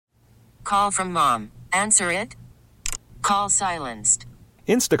Call from mom. Answer it. Call silenced.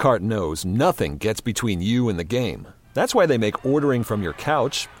 Instacart knows nothing gets between you and the game. That's why they make ordering from your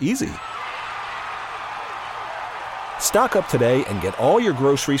couch easy. Stock up today and get all your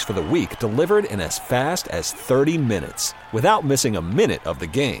groceries for the week delivered in as fast as 30 minutes without missing a minute of the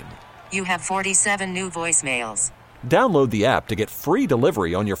game. You have 47 new voicemails. Download the app to get free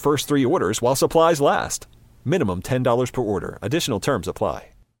delivery on your first 3 orders while supplies last. Minimum $10 per order. Additional terms apply.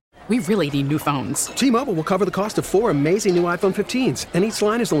 We really need new phones. T-Mobile will cover the cost of 4 amazing new iPhone 15s, and each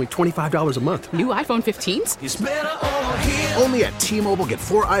line is only $25 a month. New iPhone 15s? It's better over here. Only at T-Mobile, get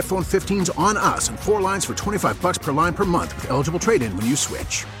 4 iPhone 15s on us and 4 lines for $25 per line per month with eligible trade-in when you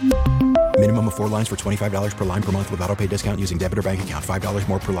switch. Minimum of 4 lines for $25 per line per month with autopay discount using debit or bank account. $5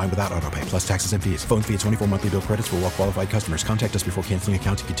 more per line without autopay, plus taxes and fees. Phone fee at 24 monthly bill credits for well-qualified customers. Contact us before canceling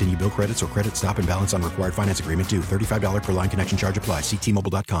account to continue bill credits or credit stop and balance on required finance agreement due. $35 per line connection charge applies. See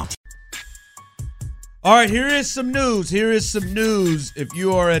T-Mobile.com. All right, here is some news. If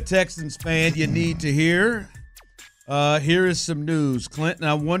you are a Texans fan, you need to hear. Here is some news, Clint. And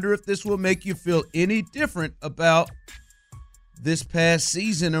I wonder if this will make you feel any different about this past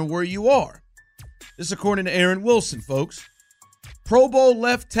season or where you are. This according to Aaron Wilson, folks. Pro Bowl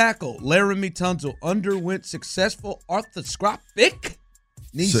left tackle Laremy Tunsil underwent successful arthroscopic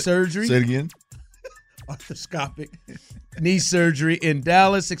knee surgery. Say it again. Arthroscopic knee surgery in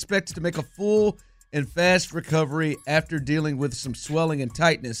Dallas. Expected to make a full and fast recovery after dealing with some swelling and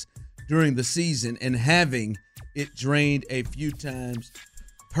tightness during the season and having it drained a few times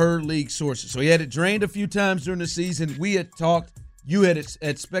per league sources. So he had it drained a few times during the season. We had talked, you had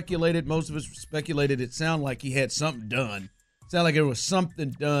speculated, most of us speculated it sounded like he had something done. It sounded like there was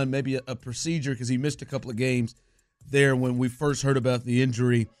something done, maybe a procedure, because he missed a couple of games there when we first heard about the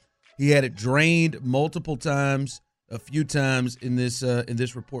injury. He had it drained multiple times, a few times in this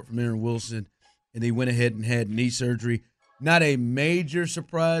report from Aaron Wilson. And he went ahead and had knee surgery. Not a major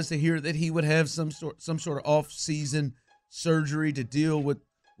surprise to hear that he would have some sort of off-season surgery to deal with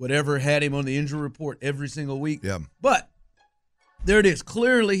whatever had him on the injury report every single week. Yeah. But there it is.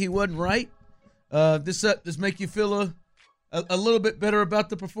 Clearly he wasn't right. This make you feel a little bit better about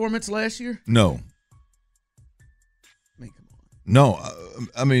the performance last year? No. I mean, come on. No.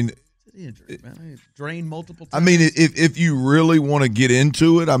 I mean, injury, man. Drained multiple times. I mean, if you really want to get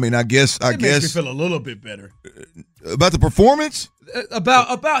into it, I mean, I guess makes me feel a little bit better about the performance.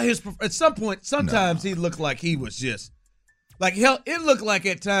 About his at some point. Sometimes he looked like he was just like hell. It looked like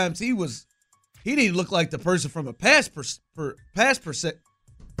at times he didn't look like the person from a pass protection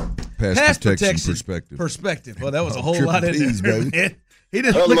perspective. Well, that was a whole lot in there, man. He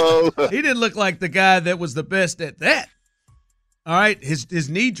didn't look like the guy that was the best at that. All right, his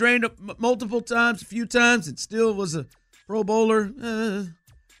knee drained multiple times, a few times, and still was a Pro Bowler.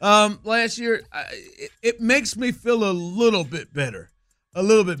 Last year, it makes me feel a little bit better.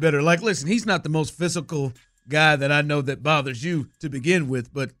 Like, listen, he's not the most physical guy that I know that bothers you to begin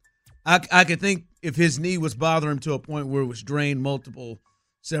with, but I could think if his knee was bothering him to a point where it was drained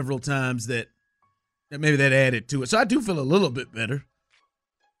several times, that maybe that added to it. So I do feel a little bit better.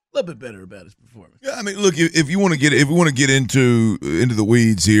 A little bit better about his performance. Yeah, I mean, look, if we want to get into the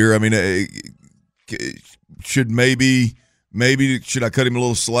weeds here, I mean, should I cut him a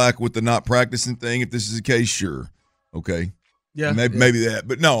little slack with the not practicing thing? If this is the case, sure, okay, yeah, maybe that.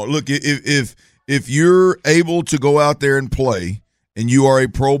 But no, look, if you're able to go out there and play, and you are a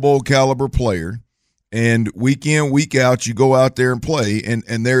Pro Bowl caliber player, and week in, week out, you go out there and play,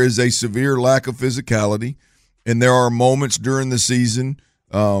 and there is a severe lack of physicality, and there are moments during the season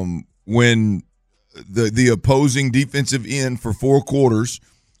when the opposing defensive end for 4 quarters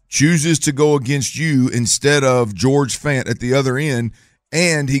chooses to go against you instead of George Fant at the other end,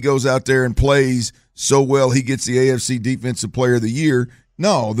 and he goes out there and plays so well he gets the AFC Defensive Player of the Year.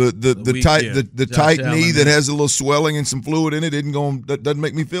 No, the tight knee that has a little swelling and some fluid in it doesn't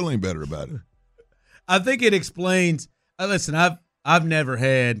make me feel any better about it. I think it explains. Listen, I've never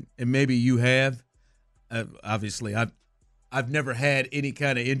had, and maybe you have. Obviously, I've never had any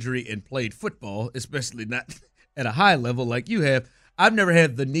kind of injury and played football, especially not at a high level like you have. I've never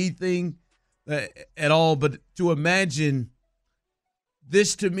had the knee thing at all, but to imagine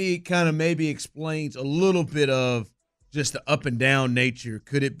this to me kind of maybe explains a little bit of just the up and down nature.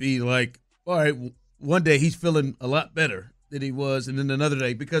 Could it be like, all right, one day he's feeling a lot better than he was, and then another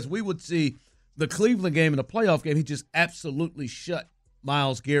day, because we would see the Cleveland game and the playoff game, he just absolutely shut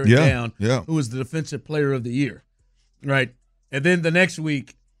Myles Garrett down, who was the defensive player of the year, right? And then the next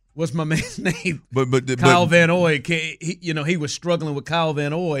week, what's my man's name? Kyle Van Noy. He was struggling with Kyle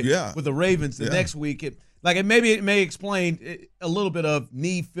Van Noy with the Ravens. The next week, Like, it may explain a little bit of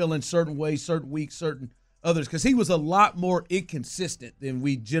knee feeling certain ways, certain weeks, certain others, because he was a lot more inconsistent than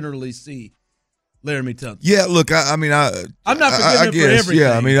we generally see Laremy Tunsil. Yeah, look, I'm not forgiving him for everything.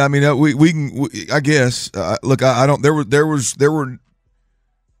 Yeah, I mean, we can. I guess. Look, I don't. There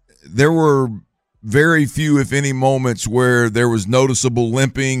were very few, if any, moments where there was noticeable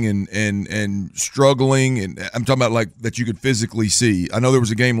limping and struggling, and I'm talking about like that you could physically see. I know there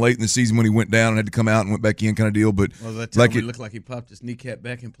was a game late in the season when he went down and had to come out and went back in, kind of deal. But that time it looked like he popped his kneecap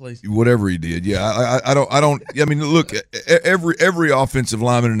back in place. Whatever he did, yeah. I don't. I mean, look, every offensive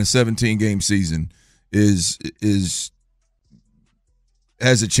lineman in a 17-game season has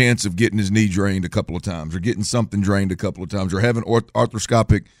a chance of getting his knee drained a couple of times, or getting something drained a couple of times, or having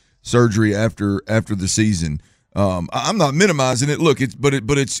arthroscopic surgery after the season. I'm not minimizing it. Look,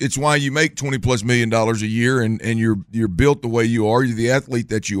 it's why you make $20+ million a year, and you're built the way you are. You're the athlete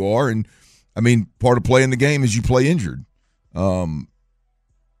that you are, and I mean, part of playing the game is you play injured.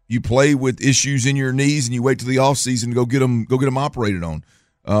 You play with issues in your knees, and you wait till the off season to go get them operated on.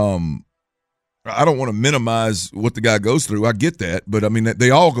 I don't want to minimize what the guy goes through. I get that, but I mean, they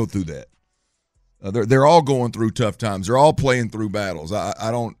all go through that. They're all going through tough times. They're all playing through battles.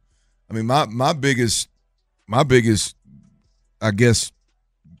 I don't. I mean, my biggest, I guess,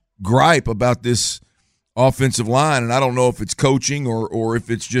 gripe about this offensive line, and I don't know if it's coaching or if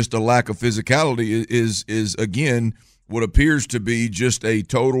it's just a lack of physicality, is again what appears to be just a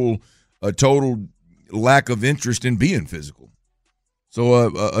total lack of interest in being physical.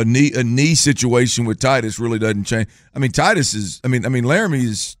 So a knee situation with Titus really doesn't change. I mean, Laremy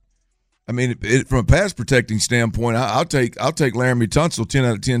is. I mean, from a pass protecting standpoint, I'll take Laremy Tunsil 10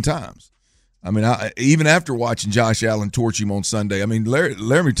 out of 10 times. I mean, even after watching Josh Allen torch him on Sunday, I mean,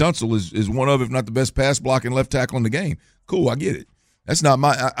 Laremy Tunsil is one of, if not the best pass blocking left tackle in the game. Cool, I get it. That's not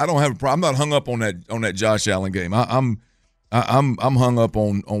I don't have a problem. I'm not hung up on that Josh Allen game. I'm hung up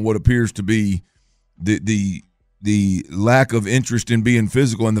on what appears to be the lack of interest in being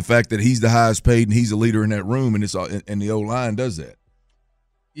physical, and the fact that he's the highest paid and he's a leader in that room, and the O-line does that.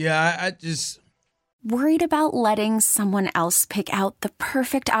 Yeah, I just... Worried about letting someone else pick out the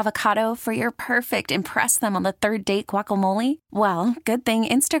perfect avocado for your perfect impress them on the third date guacamole? Well, good thing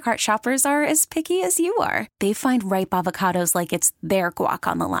Instacart shoppers are as picky as you are. They find ripe avocados like it's their guac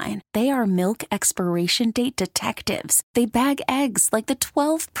on the line. They are milk expiration date detectives. They bag eggs like the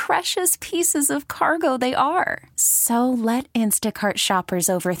 12 precious pieces of cargo they are. So let Instacart shoppers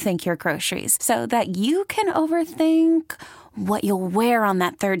overthink your groceries so that you can overthink what you'll wear on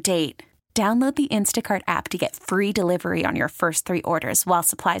that third date. Download the Instacart app to get free delivery on your first 3 orders while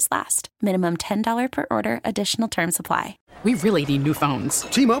supplies last. Minimum $10 per order. Additional terms apply. We really need new phones.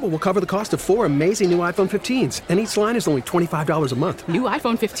 T-Mobile will cover the cost of 4 amazing new iPhone 15s, and each line is only $25 a month. New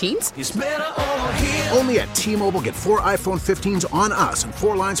iPhone 15s? It's better over here. Only at T-Mobile, get 4 iPhone 15s on us and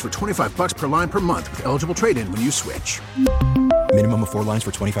 4 lines for $25 per line per month with eligible trade-in when you switch. Minimum of 4 lines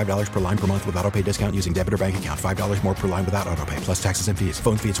for $25 per line per month with autopay discount using debit or bank account. $5 more per line without autopay, plus taxes and fees.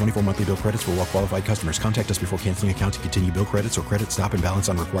 Phone fee at 24 monthly bill credits for well-qualified customers. Contact us before canceling account to continue bill credits or credit stop and balance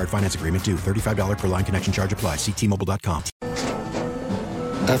on required finance agreement due. $35 per line connection charge applies. See T-Mobile.com.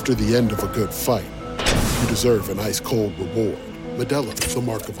 After the end of a good fight, you deserve an ice-cold reward. Modelo is the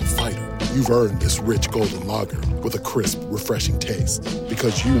mark of a fighter. You've earned this rich golden lager with a crisp, refreshing taste.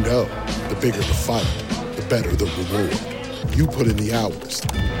 Because you know, the bigger the fight, the better the reward. You put in the hours,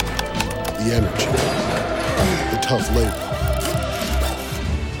 the energy, the tough labor.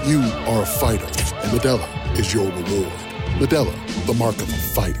 You are a fighter, and Modelo is your reward. Modelo, the mark of a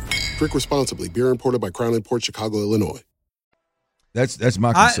fighter. Drink responsibly. Beer imported by Crown Imports, Chicago, Illinois. That's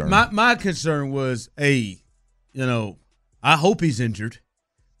my concern. My concern was, I hope he's injured,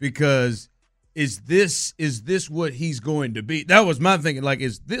 because is this what he's going to be? That was my thinking. Like,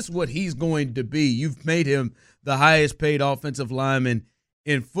 is this what he's going to be? You've made him the highest paid offensive lineman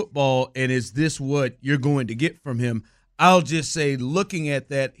in football, and is this what you're going to get from him? I'll just say, looking at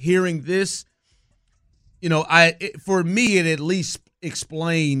that, hearing this, for me, it at least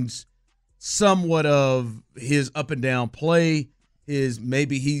explains somewhat of his up and down play. His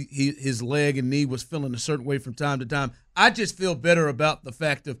leg and knee was feeling a certain way from time to time. I just feel better about the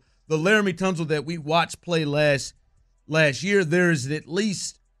fact of the Laremy Tunsil that we watched play last year. There's at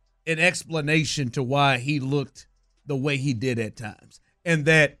least an explanation to why he looked the way he did at times. And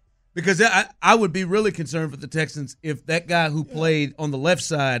that, because I would be really concerned for the Texans if that guy who played on the left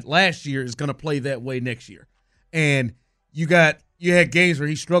side last year is going to play that way next year. And you had games where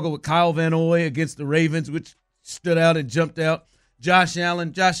he struggled with Kyle Van Noy against the Ravens, which stood out and jumped out. Josh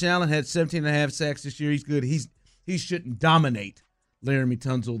Allen had 17.5 sacks this year. He's good. He shouldn't dominate Laremy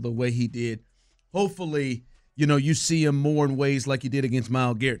Tunsil the way he did hopefully, you see him more in ways like you did against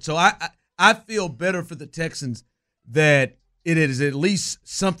Myles Garrett. So I feel better for the Texans that it is at least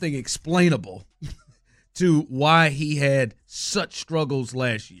something explainable to why he had such struggles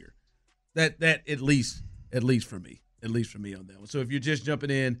last year. That at least for me on that one. So if you're just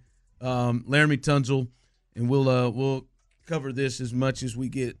jumping in, Laremy Tunsil, and we'll cover this as much as we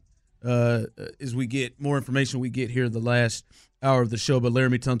get more information we get here the last hour of the show. But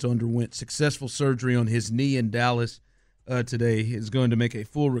Laremy Tunsil underwent successful surgery on his knee in Dallas today. He is going to make a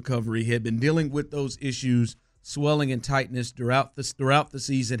full recovery. He had been dealing with those issues, swelling and tightness throughout the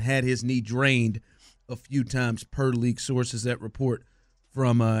season, had his knee drained a few times per league sources that report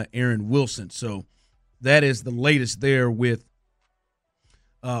from Aaron Wilson. So that is the latest there with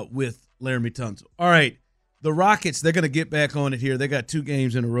Laremy Tunsil. All right, the Rockets, they're going to get back on it here. They got 2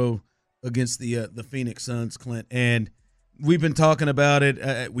 games in a row against the Phoenix Suns, Clint, and we've been talking about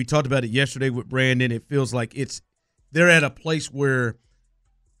it. We talked about it yesterday with Brandon. It feels like they're at a place where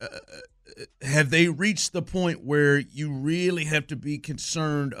have they reached the point where you really have to be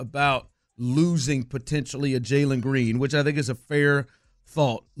concerned about losing potentially a Jalen Green, which I think is a fair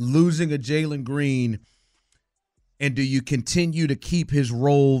thought, losing a Jalen Green, and do you continue to keep his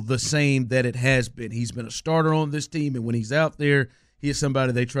role the same that it has been? He's been a starter on this team, and when he's out there, he is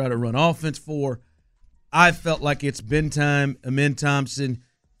somebody they try to run offense for. I felt like it's been time. Amin Thompson,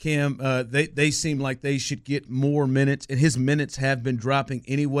 Cam, they seem like they should get more minutes, and his minutes have been dropping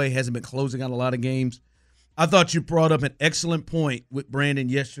anyway, hasn't been closing out a lot of games. I thought you brought up an excellent point with Brandon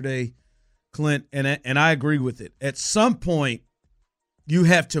yesterday, Clint, and I agree with it. At some point, you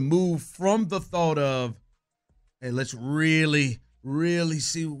have to move from the thought of, hey, let's really, really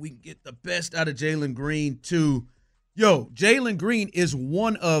see what we can get the best out of Jalen Green to, Jalen Green is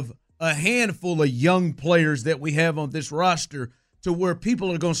one of a handful of young players that we have on this roster to where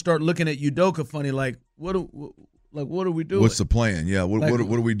people are going to start looking at Udoka funny, like, what are we doing? What's the plan? Yeah, what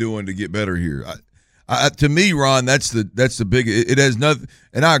are we doing to get better here? To me, Ron, that's the big. It has nothing,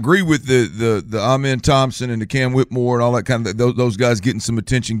 and I agree with the Amin Thompson and the Cam Whitmore and all that kind of those guys getting some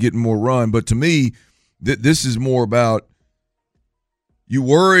attention, getting more run. But to me, this is more about you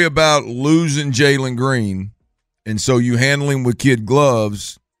worry about losing Jalen Green, and so you handle him with kid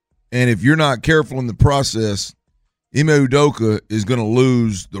gloves. And if you're not careful in the process, Ime Udoka is going to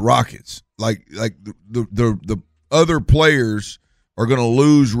lose the Rockets. Like the other players are going to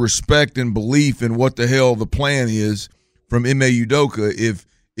lose respect and belief in what the hell the plan is from Ime Udoka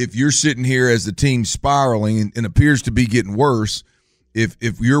if you're sitting here as the team spiraling and appears to be getting worse. If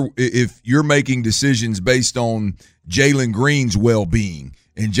you're making decisions based on Jalen Green's well-being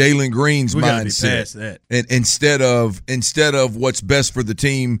and Jalen Green's mindset, and instead of what's best for the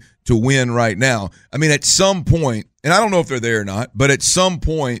team to win right now. I mean, at some point, and I don't know if they're there or not, but at some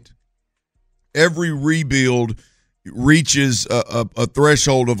point, every rebuild reaches a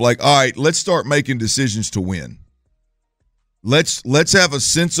threshold of like, all right, let's start making decisions to win. Let's have a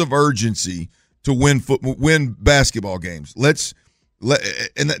sense of urgency to win basketball games.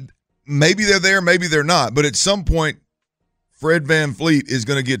 Maybe they're there, maybe they're not, but at some point, Fred VanVleet is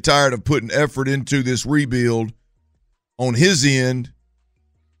going to get tired of putting effort into this rebuild on his end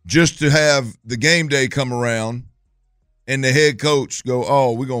just to have the game day come around and the head coach go,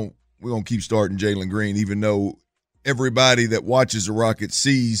 oh, we're gonna keep starting Jalen Green, even though everybody that watches the Rockets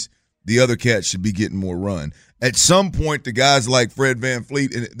sees the other cats should be getting more run. At some point, the guys like Fred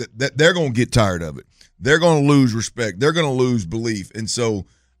VanVleet, they're going to get tired of it. They're going to lose respect. They're going to lose belief. And so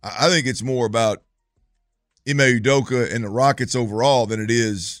I think it's more about Ime Udoka and the Rockets overall than it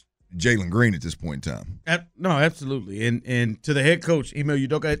is Jalen Green at this point in time. No, absolutely. And to the head coach, Ime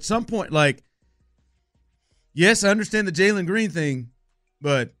Udoka, at some point, like, yes, I understand the Jalen Green thing,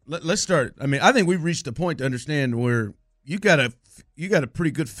 but let's start. I mean, I think we've reached a point to understand where you got a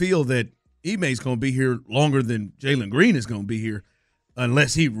pretty good feel that Ime's going to be here longer than Jalen Green is going to be here,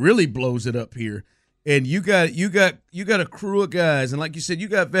 unless he really blows it up here. And you got a crew of guys, and like you said, you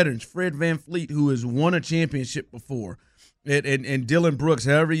got veterans. Fred VanVleet, who has won a championship before, and Dylan Brooks,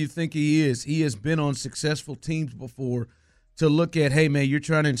 however you think he has been on successful teams before. To look at, hey man, you're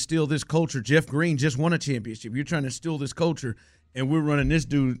trying to instill this culture. Jeff Green just won a championship. You're trying to instill this culture, and we're running this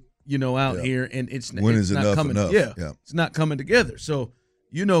dude, out here, and it's not coming. Enough. Yeah, it's not coming together. So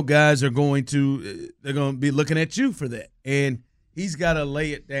guys are going to be looking at you for that, and he's got to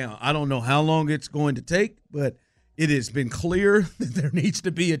lay it down. I don't know how long it's going to take, but it has been clear that there needs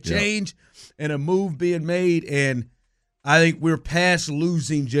to be a change and a move being made, and I think we're past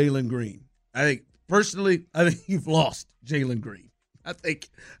losing Jalen Green. Personally, I think you've lost Jalen Green. I think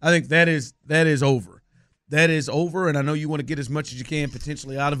that is over. That is over, and I know you want to get as much as you can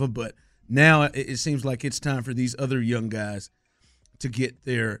potentially out of him, but now it seems like it's time for these other young guys to get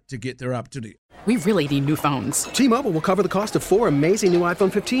their opportunity. We really need new phones. T-Mobile will cover the cost of 4 amazing new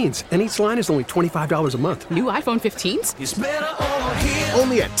iPhone 15s, and each line is only $25 a month. New iPhone 15s? It's better over here.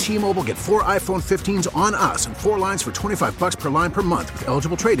 Only at T-Mobile, get 4 iPhone 15s on us and 4 lines for $25 per line per month with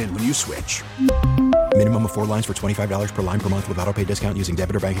eligible trade-in when you switch. Minimum of 4 lines for $25 per line per month with autopay discount using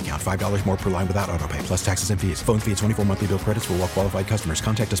debit or bank account. $5 more per line without autopay, plus taxes and fees. Phone fee at 24 monthly bill credits for well-qualified customers.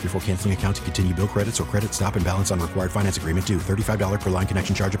 Contact us before canceling account to continue bill credits or credit stop and balance on required finance agreement due. $35 per line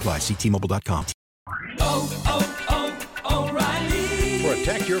connection charge applies. See T-Mobile.com. O'Reilly.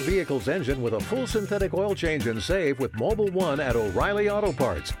 Protect your vehicle's engine with a full synthetic oil change and save with Mobile One at O'Reilly Auto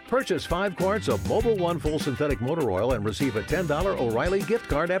Parts. Purchase 5 quarts of Mobile One full synthetic motor oil and receive a $10 O'Reilly gift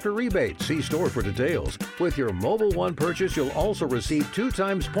card after rebate. See store for details. With your Mobile One purchase, you'll also receive 2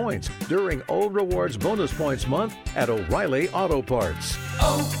 times points during O Rewards Bonus Points Month at O'Reilly Auto Parts.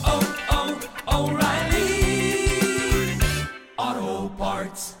 O'Reilly Auto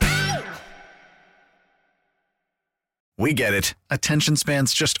Parts. We get it. Attention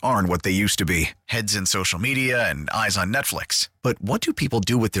spans just aren't what they used to be. Heads in social media and eyes on Netflix. But what do people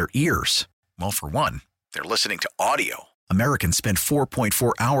do with their ears? Well, for one, they're listening to audio. Americans spend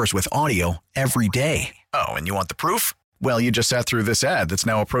 4.4 hours with audio every day. Oh, and you want the proof? Well, you just sat through this ad that's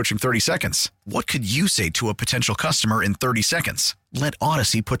now approaching 30 seconds. What could you say to a potential customer in 30 seconds? Let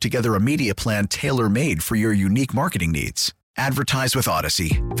Odyssey put together a media plan tailor-made for your unique marketing needs. Advertise with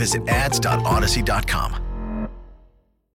Odyssey. Visit ads.odyssey.com.